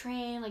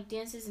train like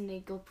dances and they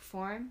go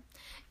perform?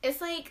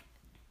 It's like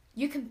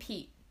you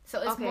compete.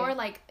 So it's more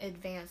like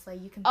advanced,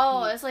 like you compete.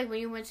 Oh, it's like when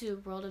you went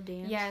to World of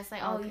Dance? Yeah, it's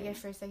like, you get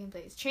first, second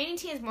place. Training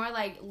team is more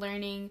like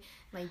learning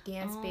like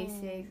dance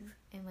basics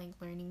and like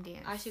learning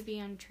dance. I should be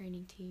on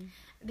training team.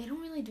 They don't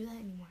really do that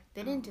anymore.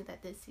 They didn't do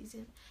that this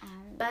season.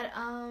 But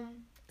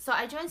so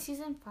I joined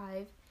season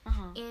 5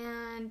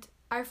 and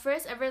our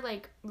first ever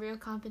like real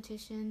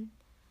competition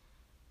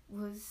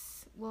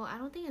was, well, I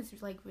don't think it's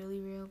like really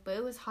real, but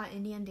it was Hot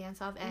Indian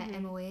Dance Off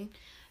at MOA.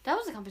 That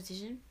was a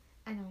competition.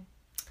 I know.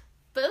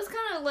 But it was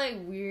kind of like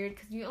weird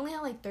because you only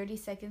had like 30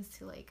 seconds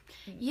to like...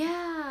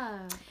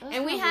 Yeah.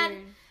 And we had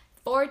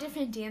 4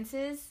 different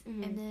dances,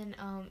 and then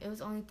it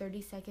was only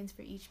 30 seconds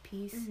for each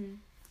piece.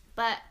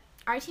 But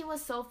our team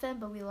was so fun,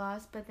 but we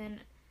lost. But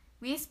then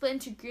we split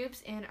into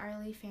groups, and our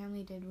Elite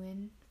Family did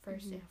win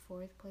first and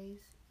 4th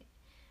place.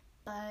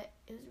 But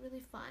it was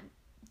really fun.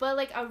 But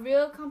like a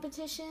real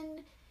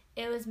competition,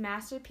 it was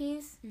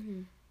Masterpiece.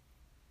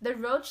 The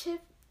road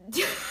trip.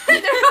 the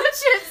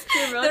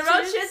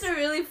road trips are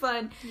really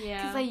fun. Yeah.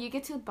 Because like you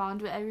get to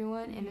bond with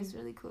everyone, and it's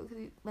really cool. Because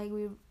like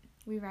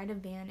we ride a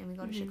van and we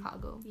go to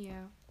Chicago.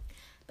 Yeah.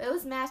 But it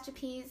was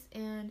Masterpiece,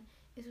 and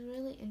it was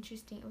really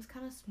interesting. It was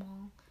kind of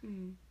small.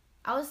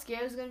 I was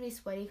scared it was gonna be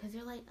sweaty because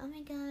they're like, oh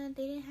my god,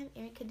 they didn't have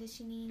air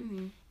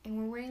conditioning, and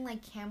we're wearing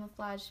like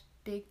camouflage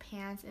big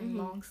pants and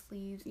long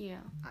sleeves. Yeah.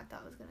 I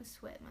thought I was gonna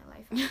sweat my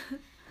life out.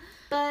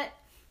 But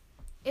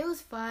it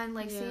was fun.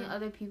 Like seeing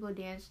other people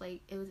dance,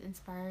 like it was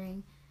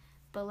inspiring.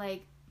 But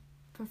like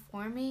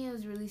performing, it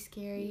was really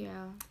scary.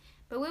 Yeah.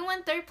 But we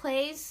won 3rd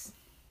place.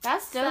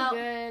 That's still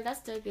good. That's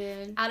still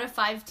good. Out of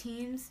 5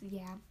 teams,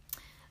 yeah.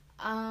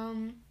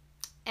 And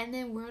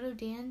then World of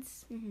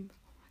Dance. Oh my god,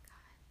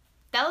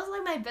 that was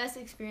like my best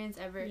experience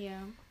ever.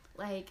 Yeah.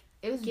 Like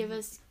it was. Give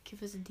us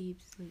a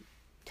deep sleep.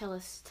 Tell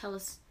us. Tell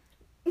us,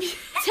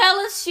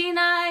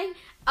 Sheny.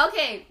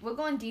 Okay, we'll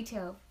go in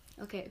detail.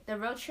 Okay, the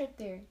road trip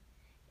there.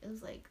 It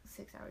was like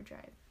 6-hour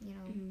drive, you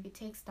know. It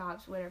takes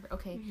stops, whatever.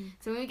 Okay,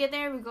 so when we get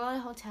there, we go to a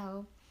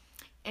hotel,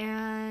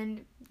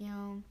 and you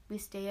know we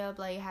stay up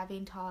like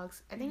having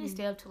talks. I think we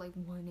stay up till like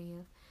 1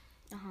 a.m.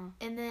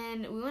 And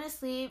then we went to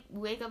sleep. We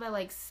wake up at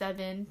like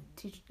 7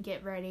 to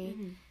get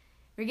ready.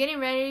 We're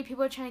getting ready.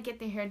 People are trying to get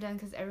their hair done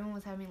because everyone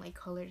was having like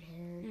colored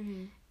hair.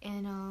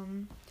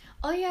 And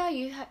oh yeah,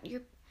 you had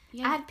your.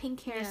 Yeah. I had pink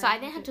hair, so I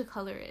didn't have to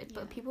color it.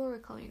 But people were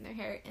coloring their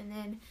hair, and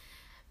then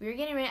we were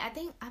getting ready. I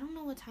don't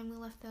know what time we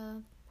left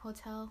the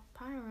hotel,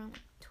 probably around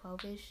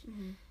 12ish.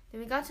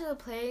 Then we got to the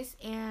place,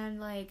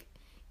 and like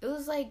it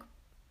was like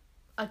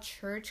a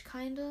church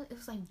kind of. It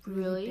was like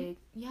really big.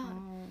 Yeah.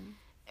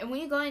 And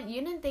when you go in,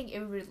 you didn't think it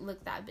would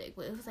look that big,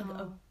 but it was like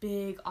a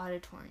big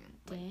auditorium.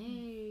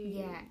 Dang.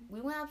 Yeah. We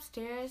went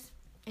upstairs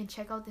and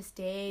checked out the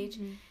stage,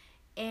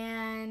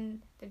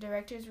 and the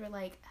directors were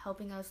like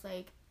helping us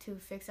like to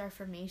fix our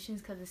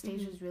formations because the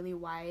stage was really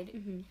wide.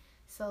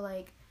 So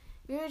like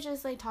we were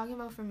just like talking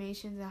about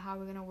formations and how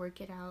we're gonna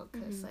work it out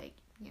because like,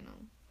 you know,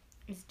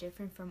 it's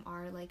different from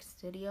our like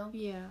studio.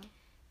 Yeah.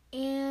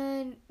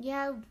 And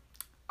yeah,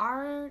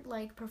 our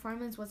like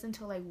performance wasn't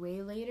until like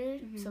way later,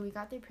 so we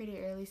got there pretty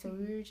early. So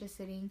we were just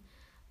sitting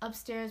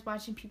upstairs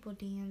watching people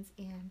dance,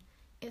 and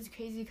it's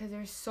crazy because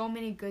there's so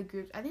many good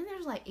groups. I think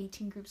there's like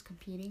 18 groups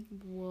competing.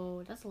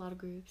 Whoa, that's a lot of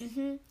groups.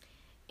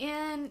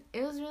 And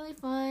it was really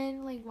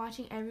fun like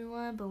watching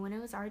everyone. But when it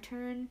was our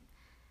turn,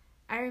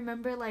 I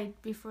remember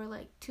like before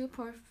like two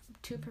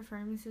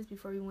performances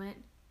before we went,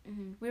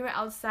 we were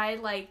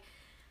outside like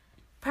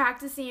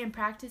practicing.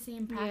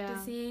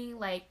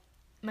 Like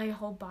my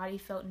whole body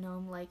felt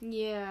numb. Like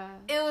it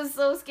was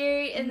so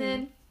scary. And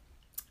then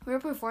we were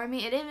performing.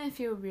 It didn't even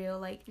feel real.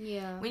 Like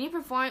when you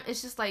perform,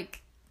 it's just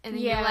like, and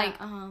then you're like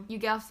you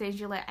get off stage,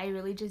 you're like, I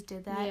really just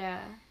did that.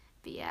 Yeah.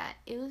 But yeah,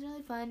 it was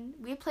really fun.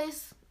 We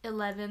placed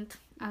 11th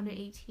out of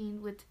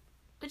 18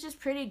 which is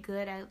pretty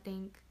good, I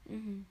think.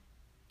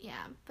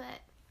 Yeah,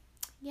 but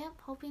yep,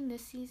 hoping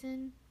this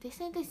season. They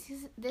said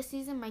this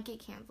season might get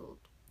canceled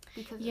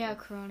because of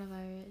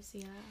coronavirus.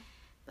 Yeah,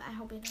 but I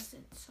hope it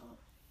doesn't. So,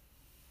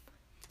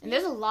 and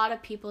there's a lot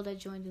of people that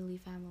joined the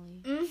Elite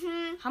Family.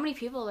 How many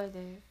people are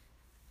there?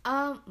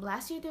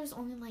 Last year there was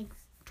only like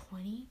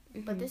 20,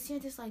 but this year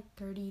there's like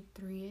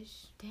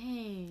 33ish.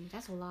 Dang,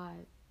 that's a lot.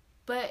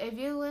 But if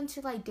you went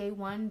to like day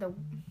one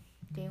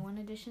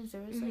editions,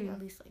 there was like at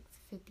least like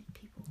 50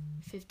 people.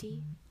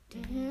 50?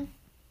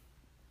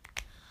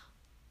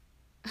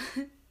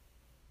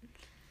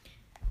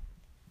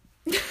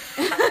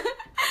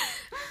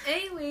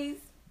 Anyways,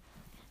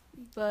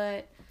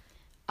 but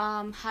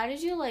How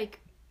did you like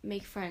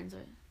make friends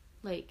or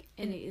like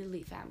in the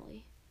elite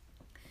family?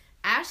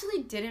 I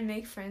actually didn't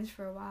make friends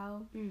for a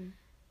while. Mm.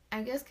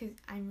 I guess because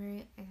I'm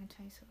very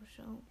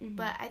antisocial. Mm-hmm.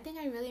 But I think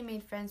I really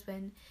made friends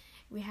when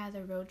we had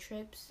the road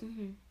trips.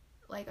 Mm-hmm.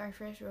 Like, our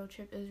first road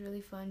trip, it was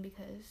really fun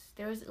because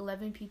there was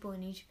 11 people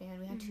in each band.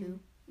 We had two.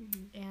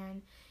 Mm-hmm.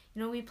 And,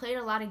 you know, we played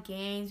a lot of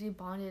games. We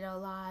bonded a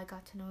lot.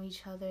 Got to know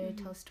each other,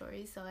 tell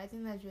stories. So I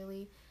think that's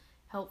really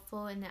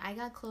helpful. And I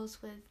got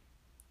close with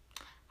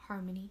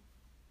Harmony.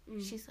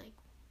 Mm. She's, like,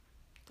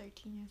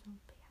 13 years old.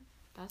 But yeah.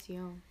 That's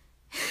young.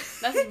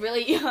 That's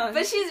really young.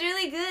 But she's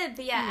really good.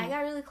 But yeah, I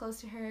got really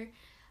close to her.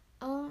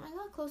 I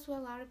got close with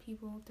a lot of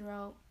people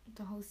throughout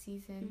the whole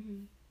season.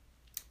 Mm-hmm.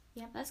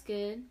 Yeah, that's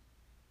good.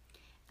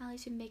 At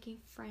least you're making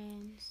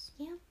friends.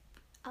 Yeah,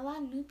 a lot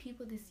of new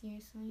people this year,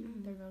 so you know,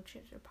 the road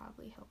trips will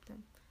probably help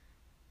them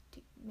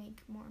to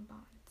make more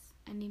bonds.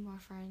 I need more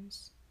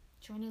friends.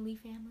 Join Elite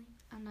family.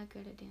 I'm not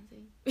good at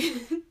dancing.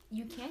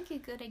 You can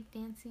get good at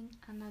dancing.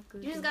 I'm not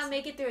good. You just gotta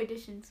make it through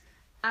auditions.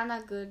 I'm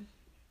not good.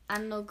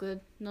 I'm no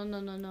good. No.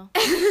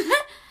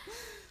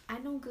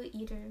 I'm no good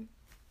either.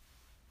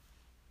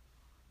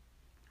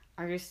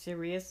 Are you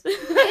serious?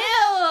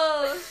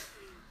 Ew!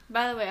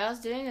 By the way, I was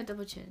doing a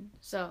double chin,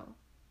 so.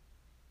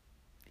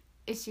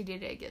 She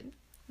did it again.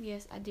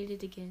 Yes, I did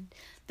it again.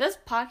 This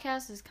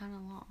podcast is kind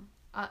of long.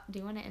 Do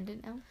you want to end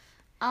it now?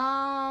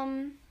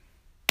 I'm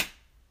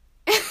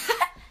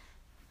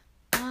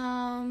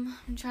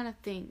trying to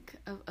think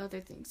of other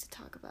things to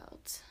talk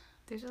about.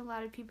 There's a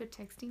lot of people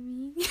texting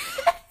me.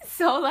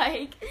 So,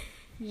 like...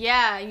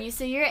 Yeah, you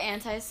say you're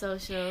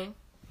antisocial.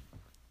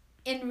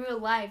 In real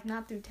life,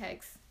 not through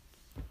text.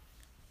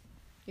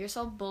 You're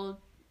so bold,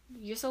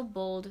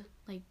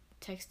 like,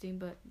 texting,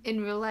 but...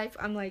 In real life,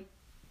 I'm like...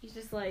 You're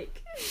just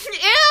like...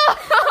 Ew!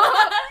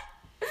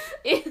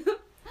 Ew.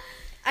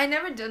 I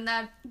never done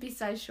that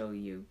besides show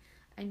you.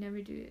 I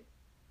never do it.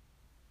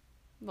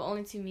 But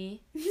only to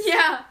me?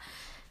 Yeah.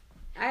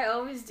 I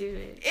always do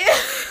it.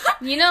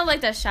 Ew. You know, like,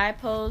 the shy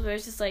pose where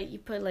it's just, like, you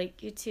put,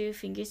 like, your two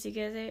fingers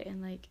together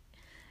and, like...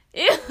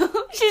 Ew!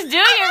 She's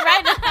doing it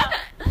right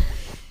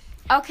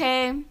now!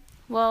 Okay,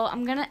 well,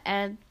 I'm gonna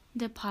end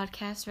the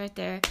podcast right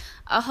there.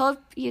 I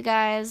hope you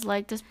guys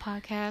like this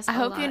podcast. I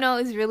hope you know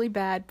it's really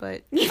bad,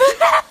 but...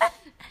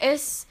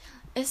 It's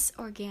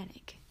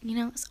organic. You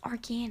know, it's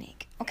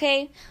organic.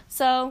 Okay?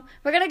 So,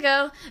 we're gonna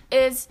go.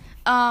 It's,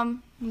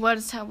 what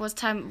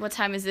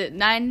time is it?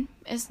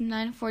 It's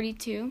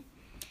 9:42.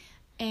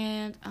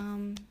 And,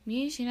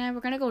 me and Sheny, we're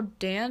gonna go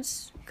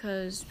dance,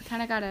 because we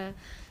kind of got a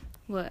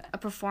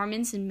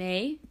performance in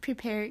May. We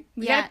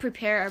gotta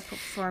prepare our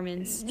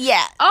performance.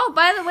 Yeah. Oh,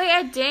 by the way,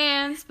 I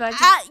danced, but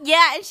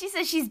yeah, and she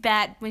says she's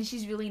bad when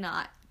she's really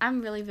not.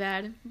 I'm really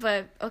bad.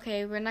 But,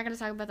 okay, we're not gonna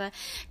talk about that.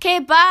 Okay,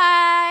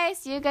 bye!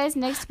 See you guys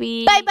next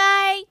week.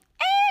 Bye-bye!